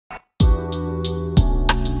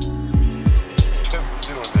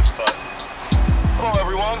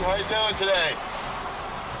today?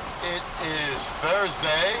 It is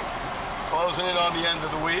Thursday, closing in on the end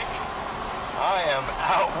of the week. I am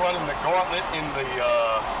out running the gauntlet in the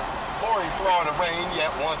pouring Florida rain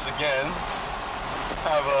yet once again.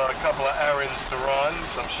 Have a couple of errands to run,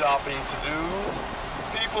 some shopping to do,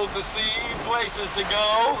 people to see, places to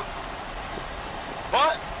go.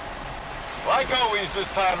 But, like always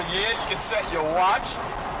this time of year, you can set your watch.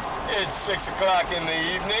 It's 6 o'clock in the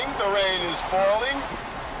evening, the rain is falling,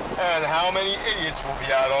 and how many idiots will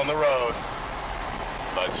be out on the road?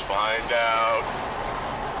 Let's find out.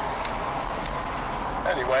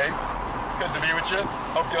 Anyway, good to be with you.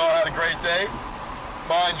 Hope you all had a great day.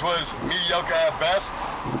 Mine was mediocre at best.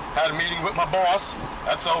 Had a meeting with my boss.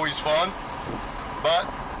 That's always fun. But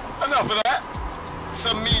enough of that.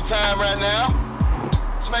 Some me time right now.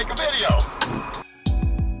 Let's make a video.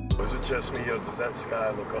 Is it just me, or does that sky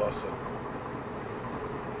look awesome?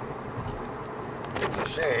 It's a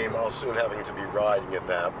shame I'll soon having to be riding in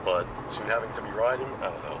that, but soon having to be riding?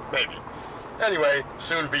 I don't know, maybe. Anyway,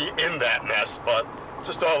 soon be in that mess, but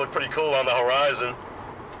just all look pretty cool on the horizon.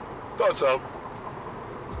 Thought so.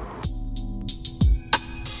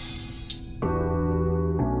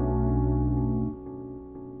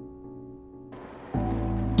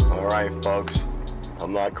 Alright, folks.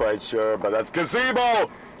 I'm not quite sure, but that's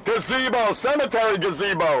gazebo! Gazebo! Cemetery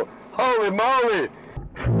gazebo! Holy moly!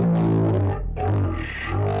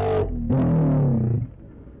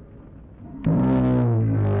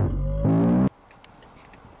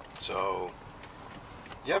 So,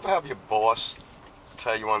 you ever have your boss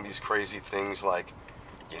tell you one of these crazy things like,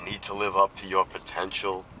 you need to live up to your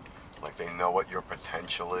potential, like they know what your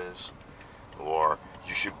potential is, or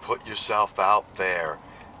you should put yourself out there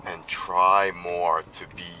and try more to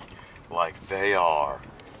be like they are?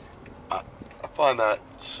 I find that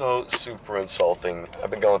so super insulting.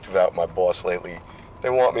 I've been going through that with my boss lately. They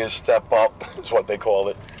want me to step up, is what they call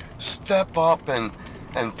it. Step up and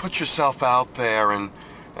put yourself out there and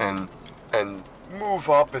move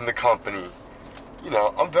up in the company. You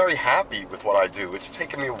know, I'm very happy with what I do. It's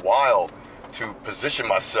taken me a while to position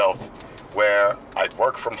myself where I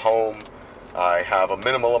work from home. I have a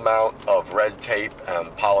minimal amount of red tape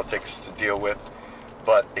and politics to deal with,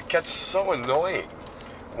 but it gets so annoying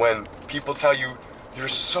when people tell you you're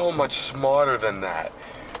so much smarter than that.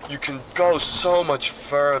 You can go so much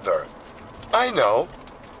further. I know,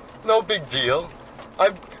 no big deal.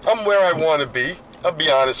 I'm where I want to be. I'll be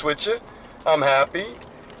honest with you. I'm happy.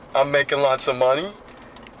 I'm making lots of money,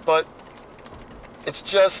 but it's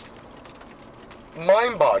just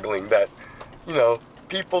mind-boggling that, you know,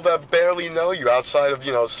 people that barely know you outside of,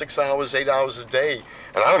 6 hours, 8 hours a day,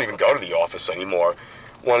 and I don't even go to the office anymore,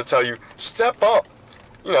 want to tell you, step up.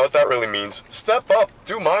 You know what that really means? Step up,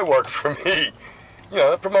 do my work for me.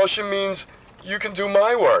 That promotion means you can do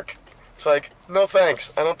my work. It's like, no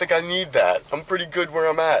thanks, I don't think I need that. I'm pretty good where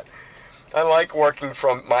I'm at. I like working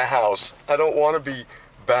from my house. I don't want to be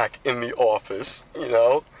back in the office, I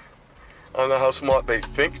don't know how smart they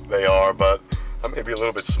think they are, but I may be a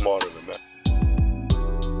little bit smarter than that.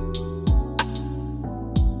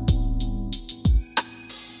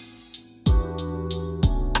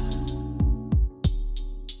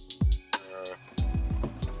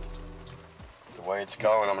 The way it's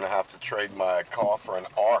going, I'm going to have to trade my car for an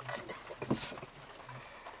Ark.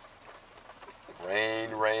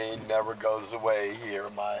 Rain never goes away here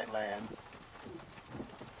in my land.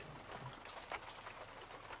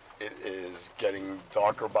 It is getting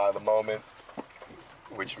darker by the moment,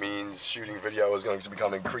 which means shooting video is going to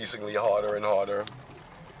become increasingly harder and harder.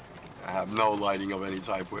 I have no lighting of any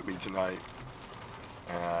type with me tonight.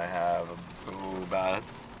 And I have about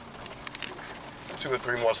 2 or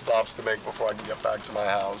 3 more stops to make before I can get back to my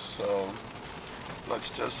house. So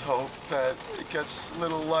let's just hope that it gets a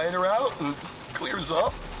little lighter out and clears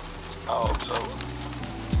up. I hope so.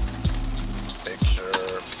 Picture.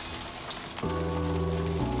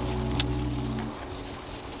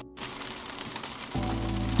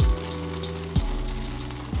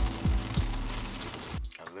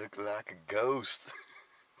 I look like a ghost.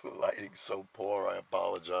 The lighting's so poor, I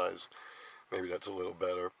apologize. Maybe that's a little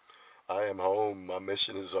better. I am home. My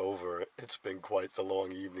mission is over. It's been quite the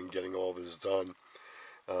long evening getting all this done.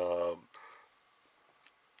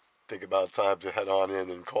 Think about time to head on in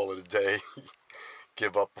and call it a day.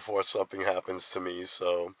 Give up before something happens to me.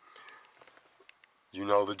 So, you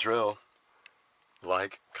know the drill.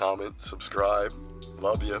 Like, comment, subscribe.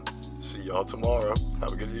 Love you. See y'all tomorrow.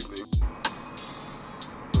 Have a good evening.